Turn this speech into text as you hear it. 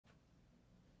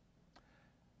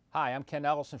Hi, I'm Ken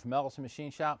Ellison from Ellison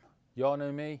Machine Shop. You all know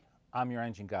me, I'm your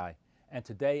engine guy. And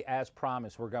today, as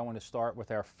promised, we're going to start with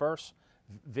our first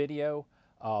video,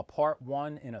 part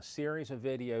one in a series of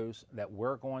videos that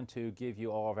we're going to give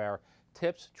you all of our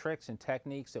tips, tricks, and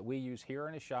techniques that we use here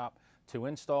in the shop to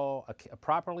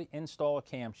properly install a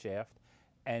camshaft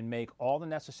and make all the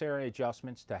necessary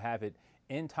adjustments to have it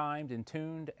in timed and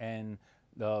tuned and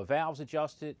the valves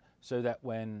adjusted so that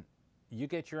when you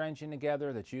get your engine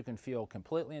together that you can feel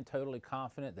completely and totally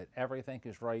confident that everything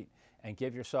is right and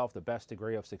give yourself the best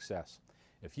degree of success.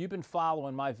 If you've been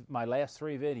following my last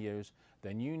three videos,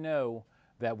 then you know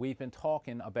that we've been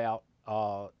talking about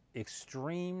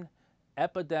extreme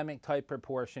epidemic type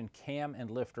proportion cam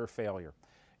and lifter failure.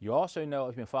 You also know, if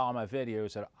you've been following my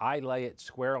videos, that I lay it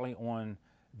squarely on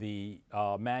the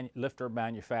lifter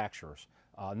manufacturers.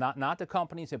 Not the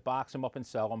companies that box them up and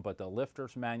sell them, but the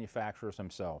lifters manufacturers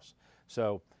themselves.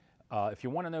 So if you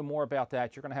want to know more about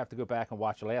that, you're going to have to go back and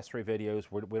watch the last three videos.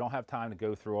 We don't have time to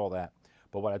go through all that.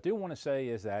 But what I do want to say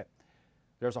is that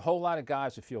there's a whole lot of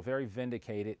guys who feel very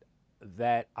vindicated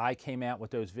that I came out with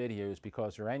those videos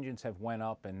because their engines have went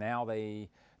up and now they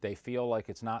feel like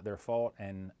it's not their fault.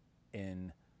 And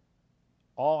in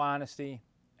all honesty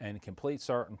and complete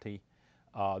certainty,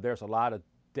 there's a lot of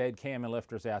dead cam and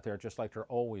lifters out there, just like there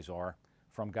always are,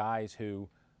 from guys who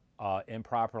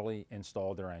improperly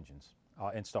installed their engines,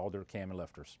 installed their cam and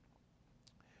lifters.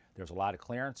 There's a lot of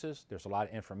clearances. There's a lot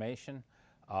of information.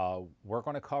 We're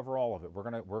going to cover all of it. We're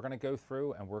going to go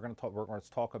through and we're going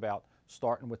to talk about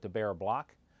starting with the bare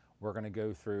block. We're going to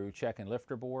go through checking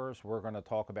lifter bores. We're going to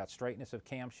talk about straightness of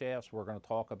camshafts. We're going to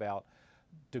talk about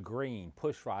degreeing,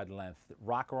 push rod length,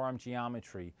 rocker arm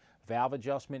geometry, valve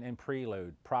adjustment and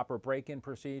preload, proper break-in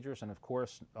procedures, and of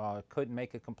course couldn't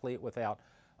make it complete without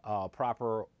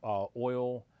proper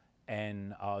oil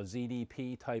and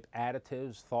ZDP type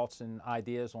additives, thoughts and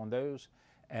ideas on those,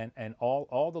 and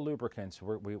all the lubricants.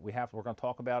 We're going to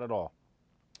talk about it all.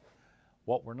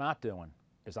 What we're not doing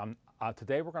is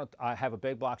today I have a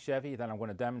big block Chevy that I'm going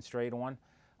to demonstrate on.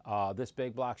 This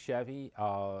big block Chevy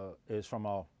is from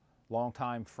a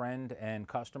longtime friend and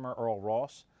customer, Earl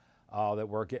Ross, that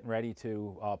we're getting ready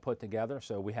to put together.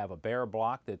 So we have a bare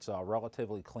block that's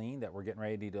relatively clean that we're getting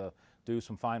ready to do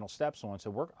some final steps on. So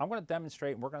I'm going to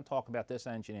demonstrate and we're going to talk about this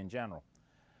engine in general.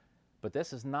 But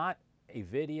this is not a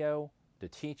video to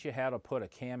teach you how to put a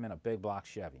cam in a big block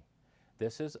Chevy.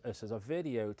 This is a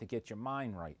video to get your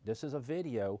mind right. This is a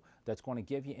video that's going to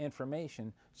give you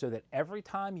information so that every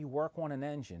time you work on an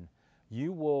engine,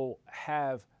 you will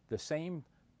have the same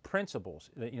principles.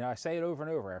 You know, I say it over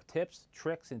and over. Our tips,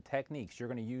 tricks, and techniques. You're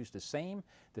going to use the same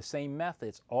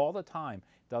methods all the time.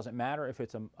 Doesn't matter if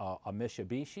it's a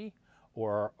Mitsubishi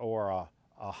or a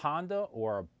Honda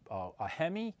or a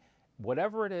Hemi,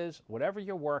 whatever it is, whatever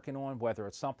you're working on, whether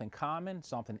it's something common,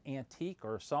 something antique,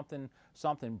 or something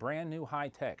brand new, high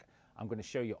tech. I'm going to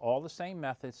show you all the same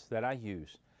methods that I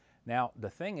use. Now, the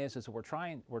thing is we're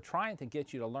trying to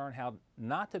get you to learn how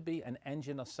not to be an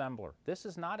engine assembler. This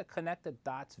is not a connected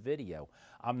dots video.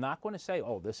 I'm not going to say,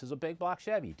 oh, this is a big block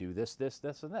Chevy, do this, this,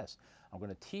 this, and this. I'm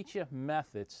going to teach you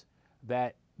methods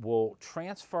that will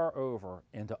transfer over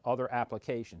into other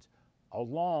applications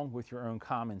along with your own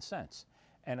common sense.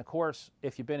 And of course,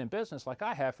 if you've been in business like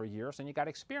I have for years, then you got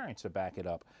experience to back it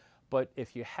up. But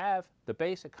if you have the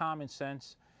basic common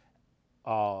sense,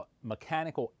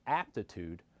 mechanical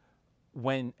aptitude,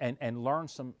 and learn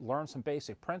some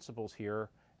basic principles here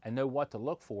and know what to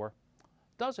look for,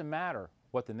 doesn't matter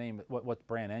what the name, what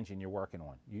brand engine you're working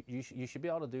on. You should be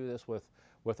able to do this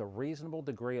with a reasonable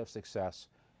degree of success.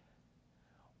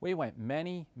 We went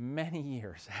many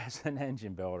years as an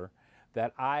engine builder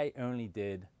that I only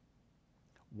did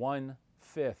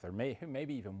 1/5 or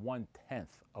maybe even 1/10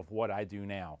 of what I do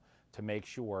now to make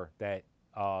sure that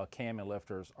cam and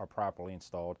lifters are properly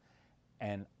installed,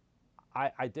 and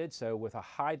I did so with a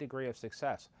high degree of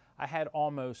success. I had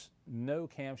almost no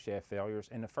camshaft failures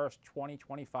in the first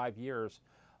 20-25 years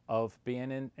of being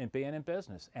in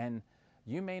business, and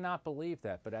you may not believe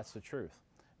that, but that's the truth.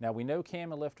 Now, we know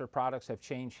cam and lifter products have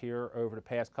changed here over the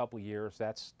past couple years.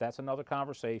 That's another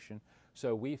conversation.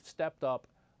 So we've stepped up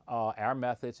our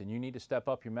methods, and you need to step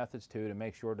up your methods too to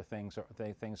make sure the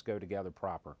things go together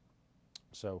proper.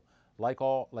 So, like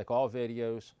all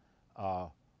videos,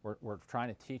 we're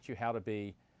trying to teach you how to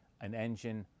be an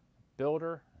engine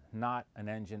builder, not an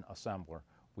engine assembler.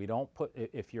 We don't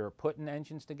if you're putting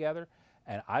engines together,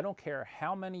 and I don't care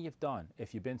how many you've done,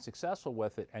 if you've been successful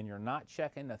with it and you're not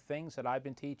checking the things that I've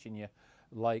been teaching you,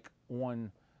 like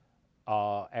on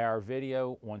our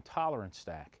video on tolerance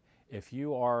stack, if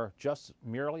you are just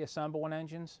merely assembling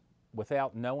engines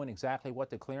without knowing exactly what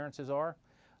the clearances are,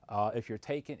 If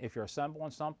you're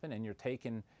assembling something and you're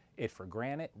taking it for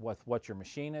granted with what your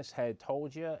machinist had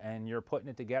told you and you're putting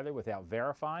it together without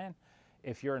verifying,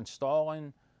 if you're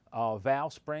installing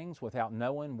valve springs without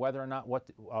knowing whether or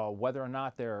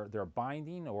not they're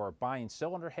binding, or buying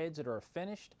cylinder heads that are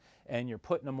finished and you're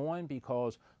putting them on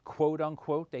because quote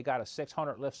unquote they got a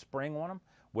 600 lift spring on them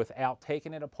without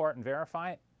taking it apart and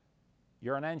verifying it,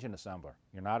 you're an engine assembler.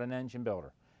 You're not an engine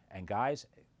builder. And guys,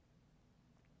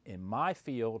 in my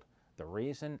field, the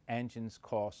reason engines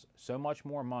cost so much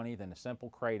more money than a simple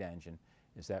crate engine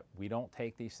is that we don't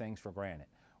take these things for granted.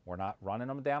 We're not running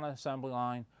them down an assembly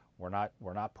line. We're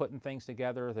not putting things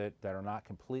together that are not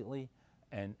completely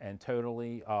and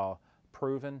totally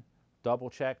proven, double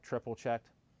checked, triple checked.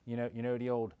 You know the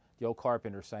old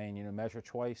carpenter saying, you know, measure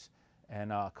twice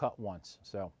and cut once.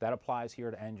 So that applies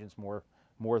here to engines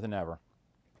more than ever.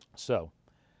 So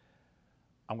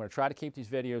I'm going to try to keep these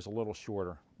videos a little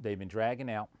shorter. They've been dragging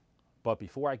out, but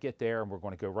before I get there, and we're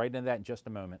going to go right into that in just a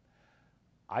moment,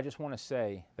 I just want to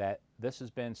say that this has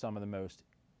been some of the most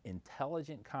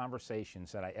intelligent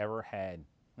conversations that I ever had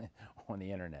on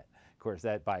the internet. Of course,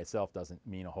 that by itself doesn't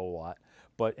mean a whole lot,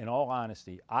 but in all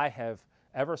honesty, I have,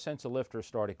 ever since the lifters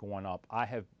started going up,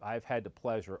 I've had the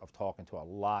pleasure of talking to a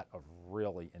lot of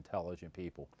really intelligent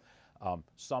people.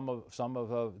 Some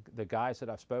of the guys that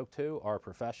I've spoke to are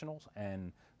professionals,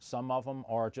 and some of them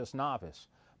are just novice.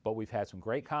 But we've had some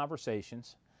great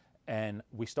conversations, and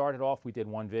we started off, we did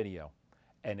one video.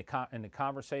 And the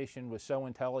conversation was so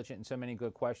intelligent and so many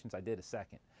good questions, I did a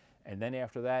second. And then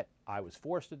after that, I was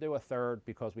forced to do a third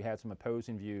because we had some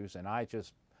opposing views, and I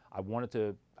wanted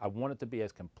to be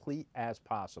as complete as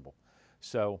possible.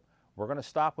 So we're going to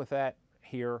stop with that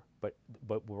here, but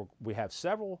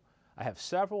I have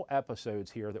several episodes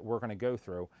here that we're going to go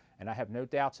through, and I have no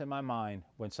doubts in my mind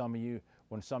when some of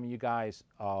you guys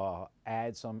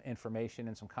add some information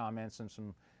and some comments and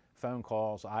some phone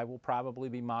calls, I will probably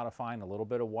be modifying a little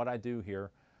bit of what I do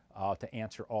here to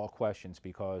answer all questions,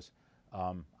 because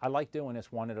I like doing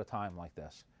this one at a time like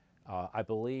this. I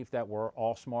believe that we're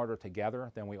all smarter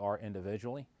together than we are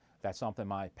individually. That's something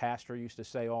my pastor used to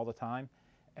say all the time,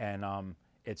 and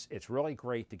it's really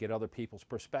great to get other people's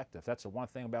perspective. That's the one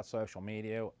thing about social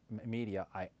media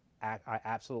I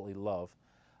absolutely love.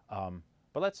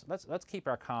 But let's keep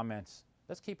our comments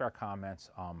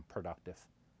productive.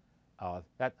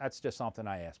 That's just something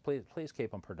I ask. Please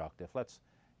keep them productive.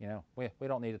 We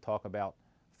don't need to talk about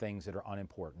things that are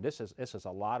unimportant. This is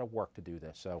a lot of work to do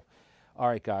this. So, all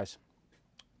right, guys.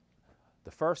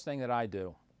 The first thing that I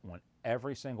do on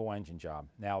every single engine job.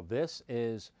 Now, this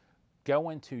is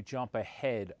going to jump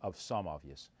ahead of some of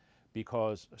you,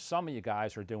 because some of you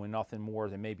guys are doing nothing more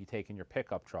than maybe taking your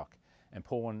pickup truck and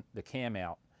pulling the cam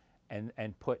out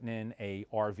and putting in a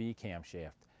RV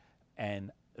camshaft.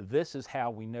 And this is how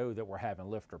we know that we're having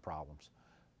lifter problems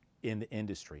in the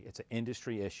industry. It's an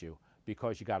industry issue,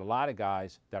 because you got a lot of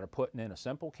guys that are putting in a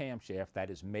simple camshaft that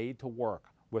is made to work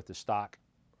with the stock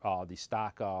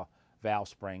valve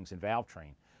springs and valve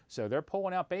train. So they're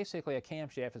pulling out basically a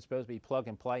camshaft that's supposed to be plug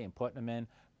and play and putting them in,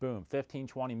 boom, 15,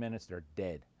 20 minutes, they're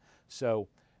dead. So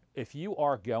if you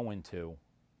are going to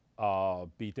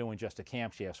be doing just a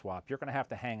camshaft swap, you're going to have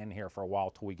to hang in here for a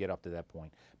while till we get up to that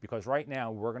point. Because right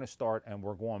now we're going to start, and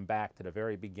we're going back to the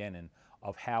very beginning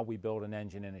of how we build an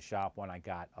engine in a shop when I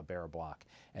got a bare block.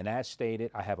 And as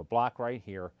stated, I have a block right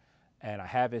here, and I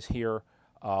have this here.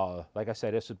 Like I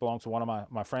said, this belongs to one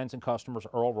of my friends and customers,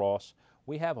 Earl Ross.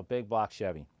 We have a big block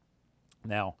Chevy.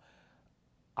 Now,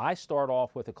 I start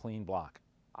off with a clean block.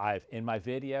 In my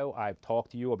video, I've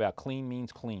talked to you about clean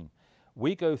means clean.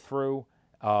 We go through,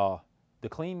 the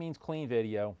clean means clean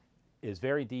video is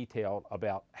very detailed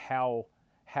about how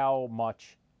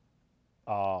much,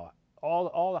 all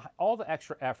the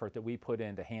extra effort that we put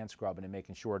into hand scrubbing and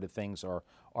making sure that things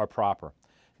are proper.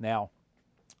 Now,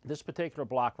 this particular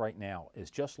block right now is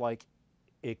just like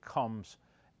it comes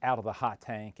out of the hot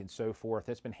tank and so forth.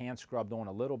 It's been hand scrubbed on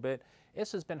a little bit.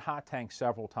 This has been hot tanked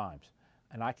several times,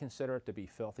 and I consider it to be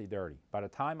filthy dirty. By the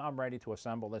time I'm ready to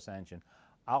assemble this engine,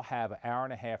 I'll have 1.5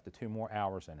 hours to 2 more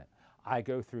hours in it. I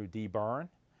go through deburn.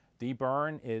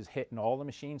 Deburn is hitting all the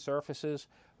machine surfaces,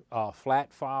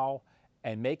 flat file,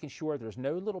 and making sure there's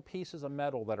no little pieces of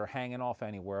metal that are hanging off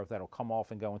anywhere that'll come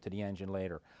off and go into the engine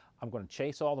later. I'm going to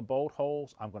chase all the bolt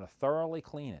holes. I'm going to thoroughly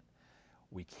clean it.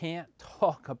 We can't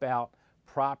talk about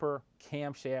proper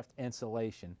camshaft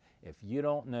insulation if you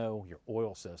don't know your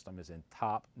oil system is in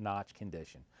top-notch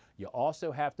condition. You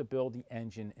also have to build the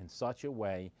engine in such a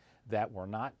way that we're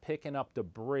not picking up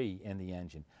debris in the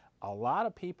engine. A lot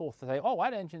of people say, oh,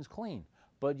 that engine's clean.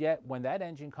 But yet when that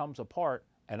engine comes apart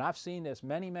And I've seen this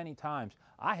many, many times.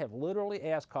 I have literally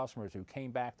asked customers who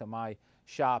came back to my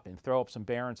shop and throw up some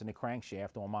bearings in the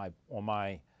crankshaft on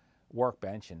my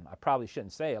workbench, and I probably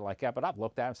shouldn't say it like that, but I've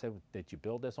looked at it and said, did you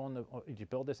build this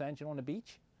engine on the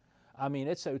beach? I mean,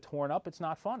 it's so torn up, it's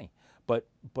not funny. But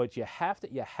you have to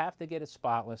get it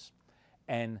spotless.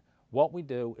 And what we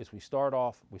do is we start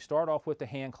off with the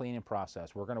hand cleaning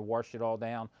process. We're going to wash it all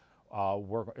down.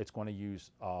 It's going to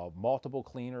use multiple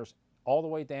cleaners all the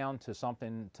way down to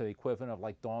something to the equivalent of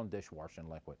like Dawn dishwashing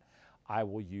liquid. I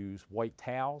will use white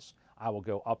towels. I will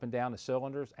go up and down the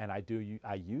cylinders, and I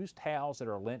use towels that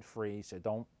are lint-free, so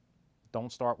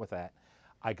don't start with that.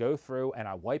 I go through and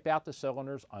I wipe out the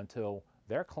cylinders until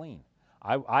they're clean.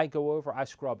 I go over, I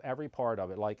scrub every part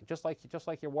of it, just like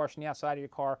you're washing the outside of your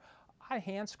car. I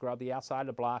hand scrub the outside of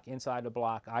the block, inside the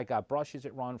block. I got brushes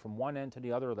that run from one end to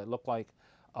the other that look like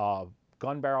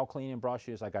gun barrel cleaning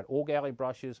brushes. I got old galley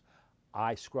brushes.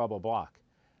 I scrub a block.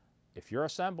 If you're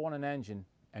assembling an engine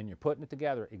and you're putting it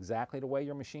together exactly the way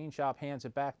your machine shop hands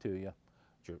it back to you,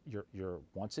 you're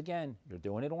once again, you're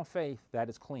doing it on faith that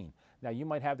it's clean. Now, you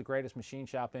might have the greatest machine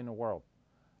shop in the world,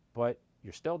 but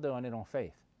you're still doing it on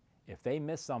faith. If they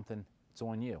miss something, it's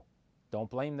on you. Don't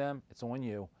blame them, it's on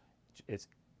you.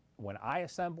 When I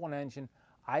assemble an engine,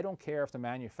 I don't care if the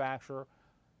manufacturer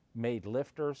made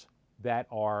lifters that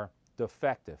are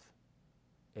defective.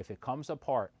 If it comes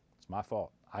apart, it's my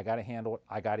fault. I got to handle it.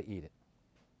 I got to eat it.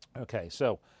 Okay,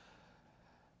 so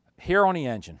here on the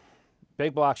engine,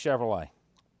 big block Chevrolet,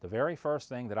 the very first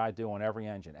thing that I do on every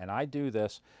engine, and I do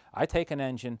this, I take an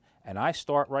engine and I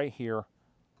start right here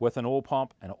with an oil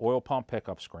pump and an oil pump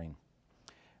pickup screen.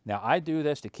 Now, I do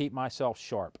this to keep myself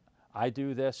sharp. I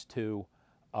do this to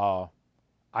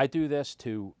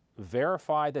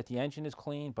verify that the engine is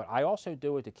clean, but I also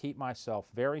do it to keep myself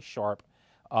very sharp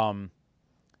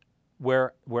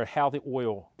where how the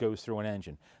oil goes through an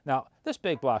engine. Now, this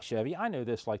big block Chevy, I know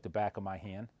this like the back of my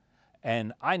hand,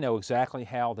 and I know exactly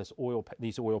how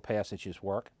these oil passages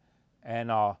work. And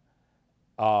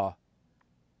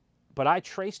but I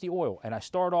trace the oil, and I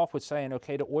start off with saying,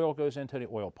 okay, the oil goes into the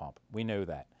oil pump. We know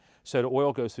that. So the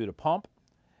oil goes through the pump,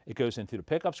 it goes into the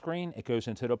pickup screen, it goes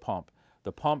into the pump.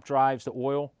 The pump drives the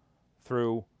oil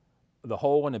through the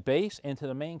hole in the base into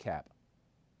the main cap.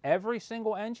 Every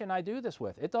single engine I do this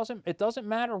with. It doesn't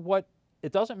matter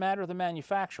the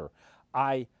manufacturer.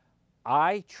 I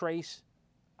trace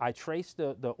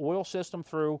the oil system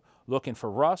through, looking for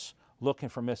rust, looking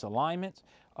for misalignments.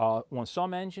 On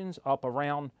some engines, up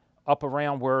around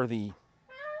where the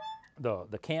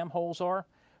cam holes are,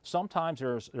 sometimes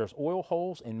there's oil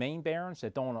holes in main bearings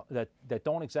that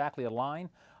don't exactly align.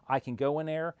 I can go in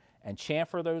there and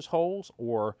chamfer those holes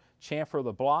or chamfer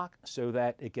the block so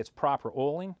that it gets proper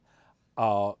oiling.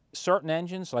 Certain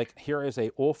engines, like here is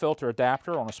a oil filter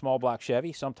adapter on a small block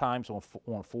Chevy, sometimes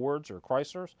on Fords or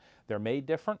Chryslers, they're made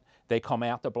different. They come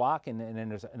out the block and then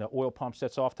the oil pump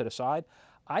sits off to the side.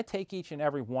 I take each and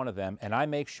every one of them and I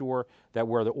make sure that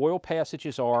where the oil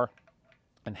passages are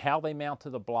and how they mount to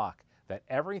the block, that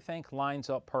everything lines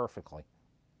up perfectly.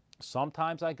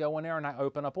 Sometimes I go in there and I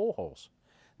open up oil holes.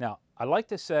 Now, I like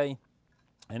to say,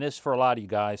 and this for a lot of you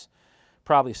guys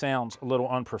probably sounds a little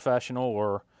unprofessional,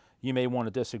 or you may want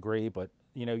to disagree, but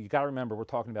you know, you got to remember we're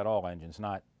talking about all engines,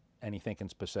 not anything in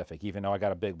specific, even though I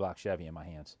got a big block Chevy in my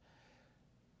hands.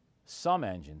 Some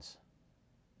engines,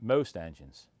 most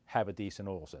engines, have a decent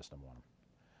oil system on them.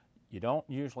 You don't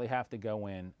usually have to go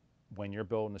in when you're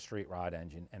building a street rod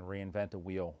engine and reinvent the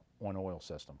wheel on oil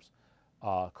systems.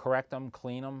 Correct them,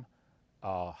 clean them,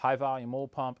 high volume oil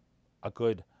pump, a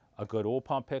good oil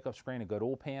pump pickup screen, a good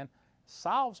oil pan,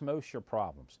 solves most of your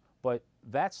problems. But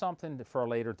that's something for a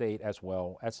later date as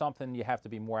well. That's something you have to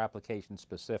be more application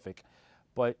specific.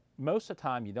 But most of the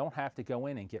time, you don't have to go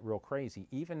in and get real crazy,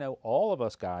 even though all of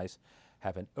us guys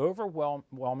have an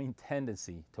overwhelming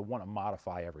tendency to want to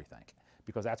modify everything,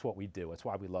 because that's what we do. That's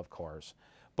why we love cars.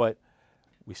 But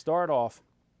we start off,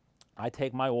 I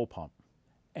take my oil pump,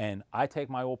 and I take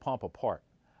my oil pump apart.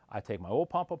 I take my oil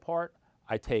pump apart,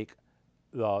 I take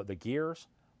the gears,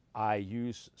 I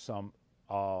use some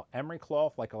emery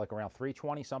cloth, like around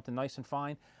 320, something nice and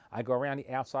fine. I go around the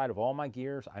outside of all my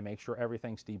gears, I make sure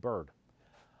everything's deburred.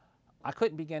 I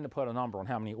couldn't begin to put a number on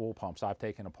how many oil pumps I've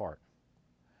taken apart.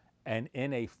 And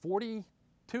in a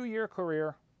 42-year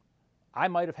career, I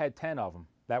might have had 10 of them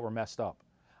that were messed up.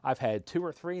 I've had 2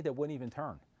 or 3 that wouldn't even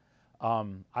turn.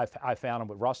 I found them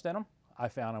with rust in them. I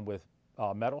found them with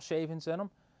metal shavings in them.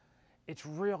 It's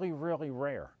really, really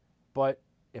rare. But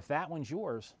if that one's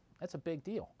yours, that's a big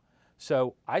deal.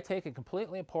 So I take it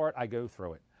completely apart. I go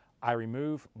through it. I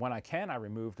remove, when I can, I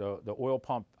remove the oil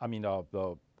pump,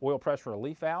 the oil pressure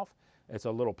relief valve. It's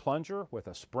a little plunger with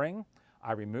a spring.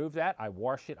 I remove that, I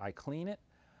wash it, I clean it.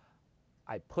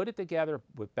 I put it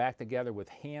back together with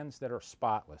hands that are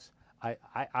spotless.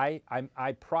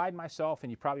 I pride myself,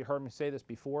 and you probably heard me say this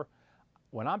before,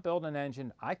 when I'm building an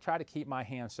engine, I try to keep my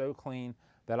hands so clean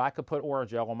that I could put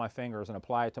Orajel on my fingers and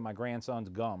apply it to my grandson's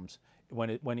gums when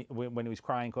he was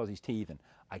crying because he's teething.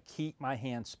 I keep my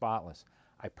hands spotless.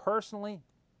 I personally,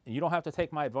 and you don't have to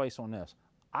take my advice on this,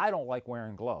 I don't like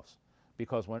wearing gloves.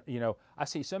 Because when, you know, I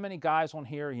see so many guys on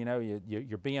here, you know,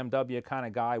 your BMW kind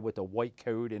of guy with the white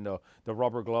coat and the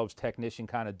rubber gloves technician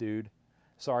kind of dude.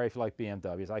 Sorry if you like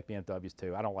BMWs. I like BMWs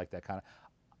too. I don't like that kind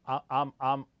of.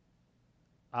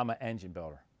 I'm an engine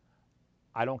builder.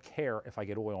 I don't care if I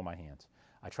get oil on my hands.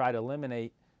 I try to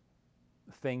eliminate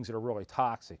things that are really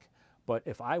toxic. But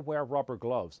if I wear rubber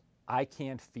gloves, I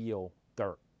can't feel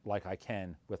dirt like I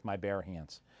can with my bare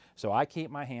hands. So I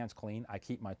keep my hands clean. I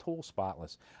keep my tools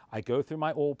spotless. I go through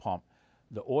my oil pump.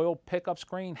 The oil pickup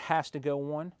screen has to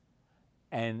go on,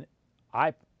 and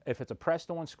if it's a pressed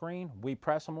on screen, we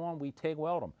press them on, we TIG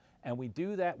weld them. And we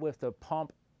do that with the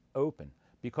pump open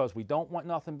because we don't want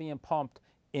nothing being pumped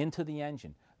into the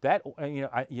engine. That, you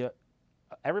know,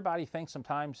 everybody thinks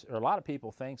sometimes, or a lot of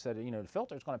people thinks that, you know, the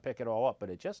filter is going to pick it all up, but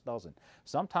it just doesn't.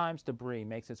 Sometimes debris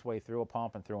makes its way through a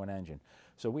pump and through an engine.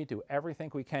 So we do everything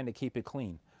we can to keep it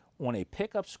clean. On a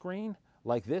pickup screen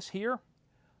like this here,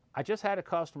 I just had a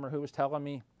customer who was telling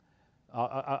me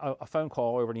a phone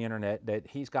call over the internet that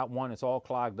he's got one that's all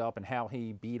clogged up and how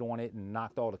he beat on it and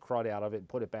knocked all the crud out of it and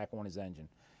put it back on his engine.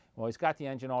 Well, he's got the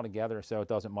engine all together, so it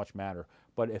doesn't much matter.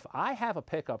 But if I have a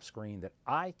pickup screen that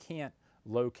I can't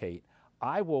locate,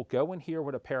 I will go in here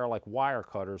with a pair of like wire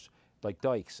cutters, like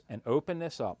dikes, and open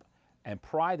this up and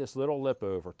pry this little lip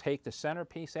over. Take the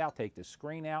centerpiece out, take the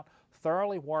screen out,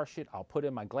 thoroughly wash it. I'll put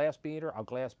in my glass beater, I'll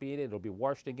glass beat it, it'll be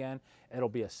washed again, it'll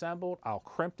be assembled. I'll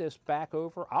crimp this back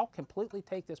over. I'll completely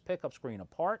take this pickup screen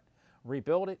apart,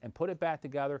 rebuild it, and put it back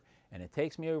together, and it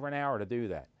takes me over an hour to do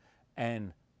that.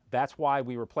 And that's why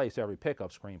we replace every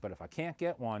pickup screen. But if I can't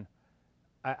get one,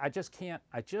 I just can't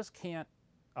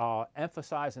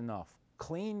emphasize enough.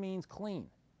 Clean means clean.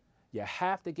 You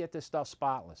have to get this stuff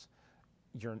spotless.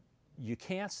 You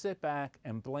can't sit back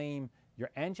and blame your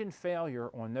engine failure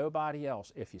on nobody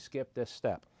else if you skip this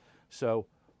step. So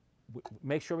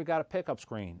make sure we got a pickup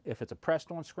screen. If it's a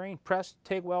pressed on screen, press,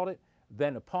 TIG weld it,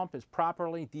 then the pump is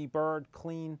properly deburred,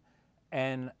 clean,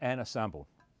 and assembled.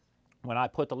 When I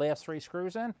put the last 3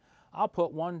 screws in, I'll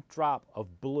put 1 drop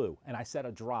of blue, and I said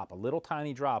a drop, a little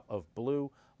tiny drop of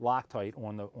blue Loctite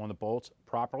on the bolts,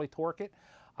 properly torque it.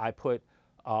 I put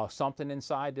something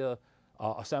inside the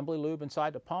assembly lube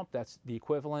inside the pump. That's the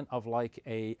equivalent of like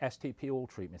a STP oil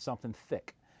treatment, something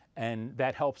thick, and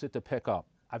that helps it to pick up.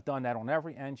 I've done that on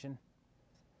every engine,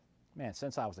 man,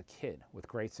 since I was a kid with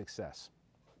great success.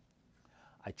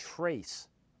 I trace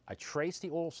the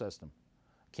oil system.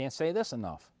 Can't say this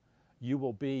enough. You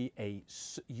will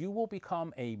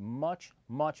become a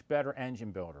much better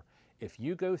engine builder if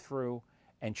you go through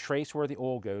and trace where the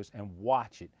oil goes and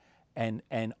watch it and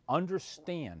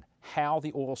understand how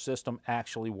the oil system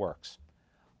actually works.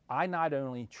 I not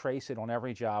only trace it on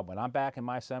every job, when I'm back in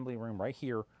my assembly room right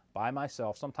here by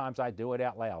myself, sometimes I do it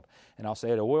out loud, and I'll say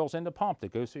the oil's in the pump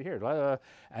that goes through here,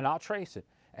 and I'll trace it.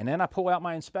 And then I pull out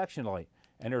my inspection light,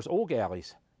 and there's oil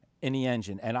galleys in the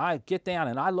engine, and I get down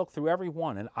and I look through every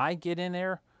one, and I get in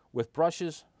there with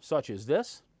brushes such as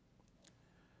this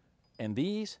and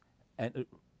these, and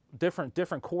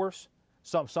different coarse.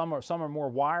 Some are more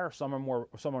wire, some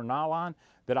are nylon,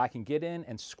 that I can get in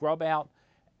and scrub out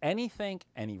anything,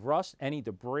 any rust, any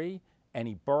debris,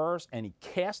 any burrs, any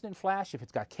cast and flash. If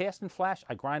it's got cast and flash,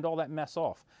 I grind all that mess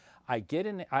off. I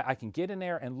can get in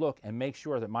there and look and make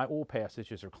sure that my oil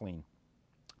passages are clean.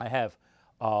 I have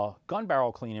a gun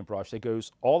barrel cleaning brush that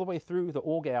goes all the way through the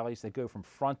oil galleys that go from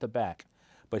front to back.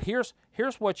 But here's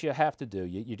what you have to do.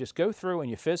 You just go through and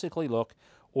you physically look.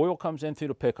 Oil comes in through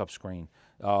the pickup screen.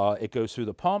 It goes through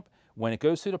the pump. When it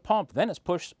goes through the pump, then it's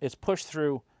pushed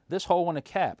through this hole in the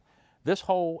cap. This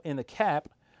hole in the cap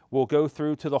will go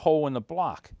through to the hole in the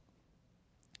block.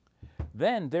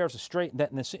 Then there's a straight,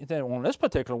 then on this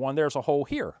particular one, there's a hole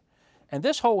here. And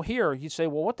this hole here, you say,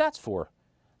 well, what that's for?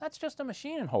 That's just a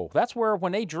machining hole. That's where,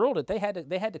 when they drilled it, they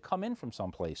had to come in from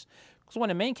someplace. Because when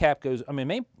the main cap goes,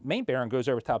 main bearing goes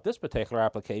over top this particular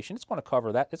application, it's going to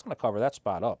cover that. It's going to cover that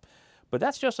spot up. But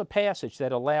that's just a passage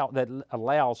that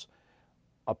allows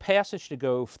a passage to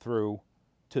go through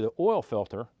to the oil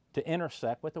filter to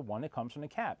intersect with the one that comes from the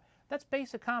cap. That's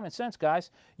basic common sense,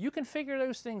 guys. You can figure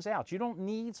those things out. You don't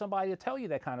need somebody to tell you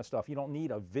that kind of stuff. You don't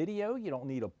need a video. You don't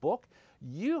need a book.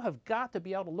 You have got to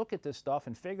be able to look at this stuff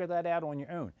and figure that out on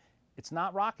your own. It's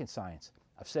not rocket science.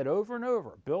 I've said over and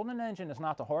over, building an engine is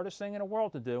not the hardest thing in the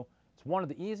world to do. It's one of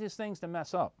the easiest things to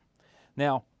mess up.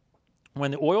 Now,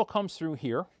 when the oil comes through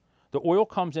here, the oil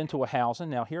comes into a housing.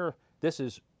 Now here, this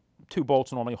is 2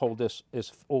 bolts normally hold this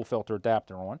oil filter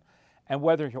adapter on. And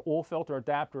whether your oil filter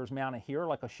adapter is mounted here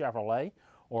like a Chevrolet,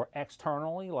 or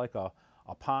externally like a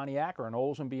Pontiac or an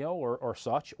Oldsmobile or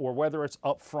such, or whether it's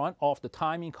up front off the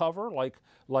timing cover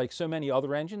like so many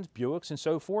other engines, Buicks and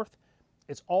so forth,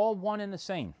 it's all one and the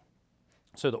same.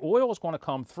 So the oil is going to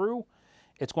come through.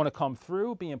 It's going to come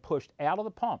through being pushed out of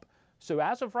the pump. So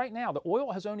as of right now, the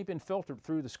oil has only been filtered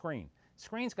through the screen.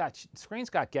 Screen's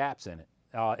got gaps in it.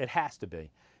 It has to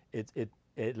be.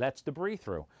 It lets debris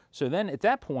through. So then at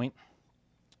that point,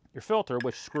 your filter,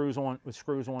 which screws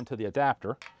on to the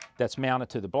adapter that's mounted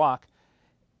to the block,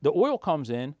 the oil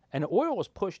comes in, and the oil is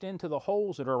pushed into the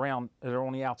holes that are on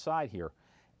the outside here.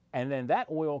 And then that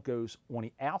oil goes on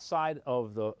the outside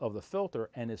of the filter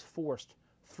and is forced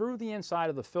through the inside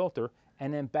of the filter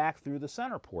and then back through the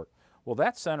center port. Well,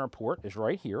 that center port is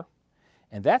right here,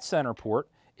 and that center port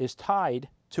is tied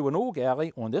to an oil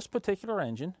galley on this particular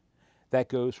engine that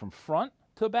goes from front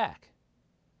to back.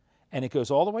 And it goes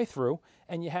all the way through,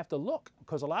 and you have to look,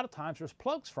 because a lot of times there's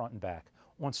plugs front and back.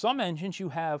 On some engines, you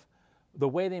have, the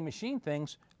way they machine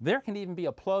things, there can even be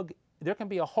a plug, there can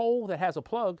be a hole that has a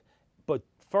plug, but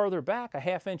further back, a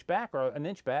 ½ inch back or an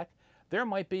inch back, there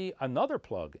might be another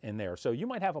plug in there. So you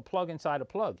might have a plug inside a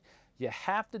plug. You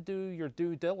have to do your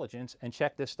due diligence and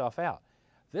check this stuff out.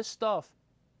 This stuff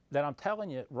that I'm telling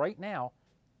you right now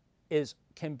you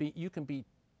can be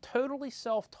totally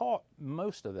self-taught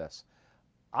most of this.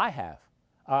 I have.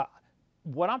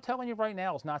 What I'm telling you right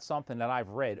now is not something that I've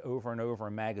read over and over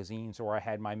in magazines or I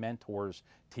had my mentors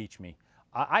teach me.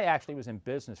 I actually was in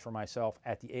business for myself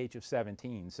at the age of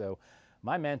 17. So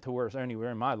my mentors only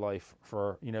were in my life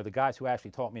for, the guys who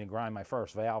actually taught me to grind my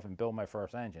first valve and build my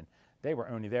first engine. They were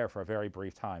only there for a very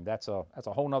brief time. That's a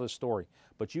whole nother story.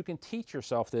 But you can teach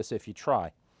yourself this if you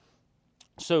try.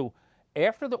 So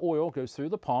after the oil goes through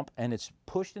the pump and it's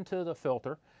pushed into the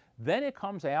filter, then it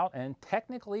comes out, and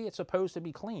technically it's supposed to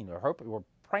be clean. We're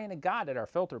praying to God that our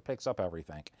filter picks up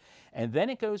everything. And then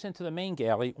it goes into the main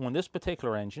galley on this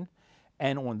particular engine.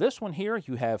 And on this one here,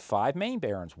 you have 5 main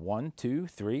bearings. 1, 2,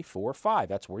 3, 4, 5.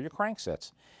 That's where your crank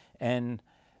sits. And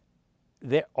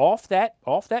off that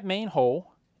main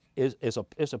hole is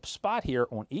a spot here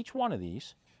on each one of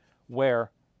these where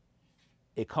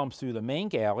it comes through the main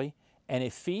galley and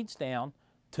it feeds down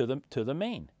to the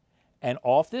main. And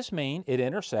off this main, it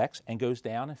intersects and goes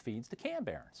down and feeds the cam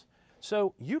bearings.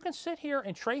 So you can sit here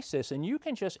and trace this, and you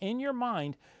can just, in your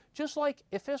mind, just like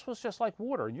if this was just like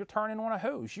water and you're turning on a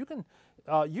hose, you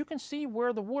can see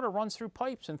where the water runs through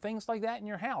pipes and things like that in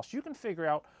your house. You can figure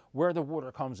out where the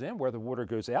water comes in, where the water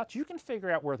goes out. You can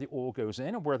figure out where the oil goes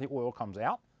in and where the oil comes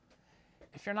out.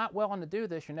 If you're not willing to do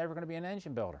this, you're never going to be an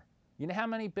engine builder. You know how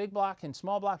many big block and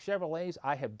small block Chevrolets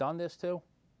I have done this to?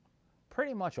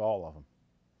 Pretty much all of them.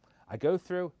 I go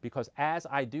through, because as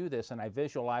I do this and I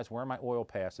visualize where my oil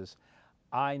passes,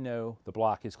 I know the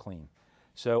block is clean.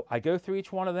 So I go through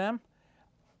each one of them.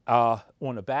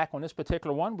 On the back, on this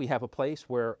particular one, we have a place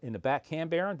where in the back cam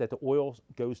bearing that the oil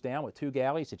goes down with 2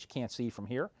 galleys that you can't see from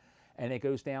here. And it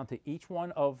goes down to each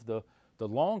one of the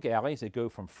long galleys that go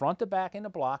from front to back in the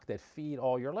block that feed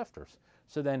all your lifters.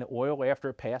 So then the oil, after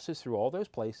it passes through all those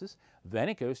places, then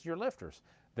it goes to your lifters.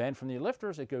 Then from the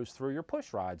lifters, it goes through your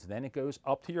push rods. Then it goes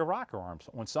up to your rocker arms.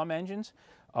 On some engines,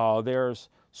 there's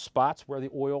spots where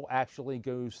the oil actually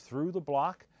goes through the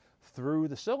block, through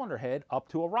the cylinder head, up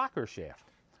to a rocker shaft.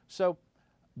 So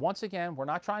once again, we're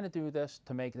not trying to do this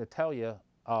to tell you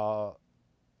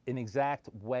an exact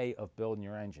way of building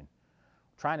your engine.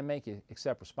 We're trying to make you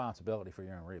accept responsibility for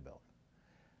your own rebuild.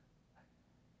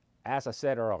 As I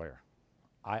said earlier,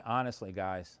 I honestly,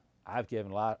 guys, I've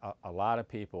given a lot of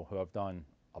people who have done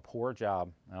a poor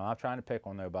job, and I'm not trying to pick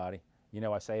on nobody.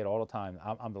 I say it all the time.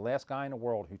 I'm the last guy in the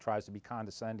world who tries to be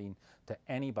condescending to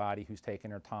anybody who's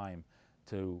taking their time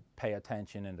to pay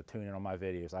attention and to tune in on my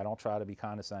videos. I don't try to be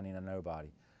condescending to nobody.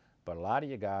 But a lot of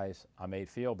you guys, I made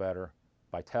feel better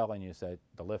by telling you that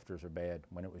the lifters are bad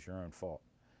when it was your own fault.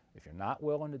 If you're not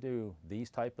willing to do these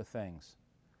type of things,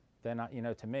 then,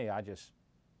 to me,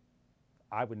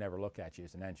 I would never look at you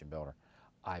as an engine builder.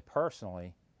 I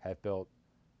personally have built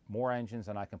more engines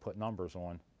than I can put numbers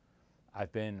on.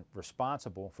 I've been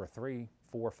responsible for 3,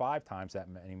 4, 5 times that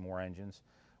many more engines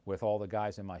with all the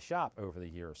guys in my shop over the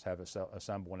years have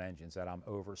assembled engines that I'm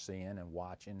overseeing and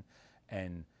watching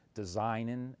and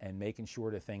designing and making sure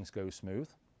that things go smooth.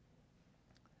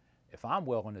 If I'm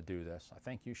willing to do this, I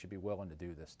think you should be willing to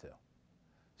do this too.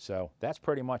 So that's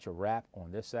pretty much a wrap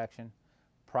on this section.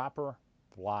 Proper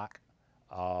block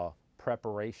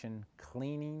preparation,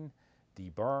 cleaning,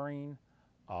 deburring,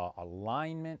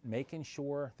 alignment, making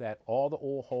sure that all the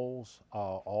oil holes,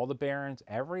 all the bearings,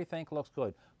 everything looks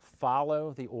good.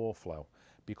 Follow the oil flow,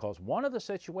 because one of the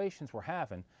situations we're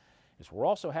having is we're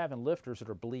also having lifters that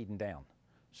are bleeding down.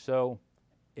 So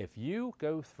if you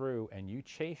go through and you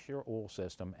chase your oil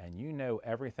system and you know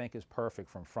everything is perfect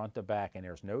from front to back and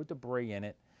there's no debris in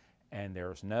it and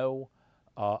there's no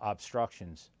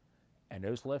obstructions, and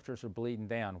those lifters are bleeding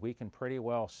down, we can pretty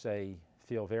well say,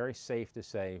 feel very safe to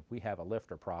say we have a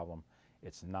lifter problem.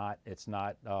 It's not the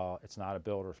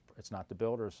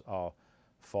builder's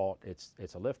fault.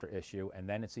 It's a lifter issue, and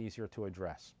then it's easier to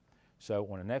address. So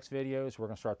on the next videos, we're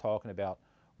going to start talking about,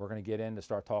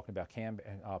 start talking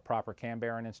about proper cam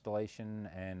bearing installation,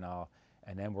 and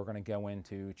then we're going to go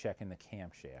into checking the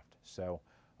camshaft. So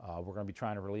we're going to be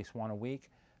trying to release one a week.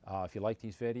 If you like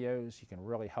these videos, you can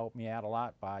really help me out a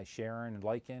lot by sharing and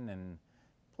liking, and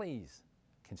please,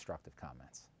 constructive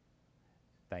comments.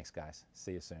 Thanks, guys.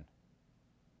 See you soon.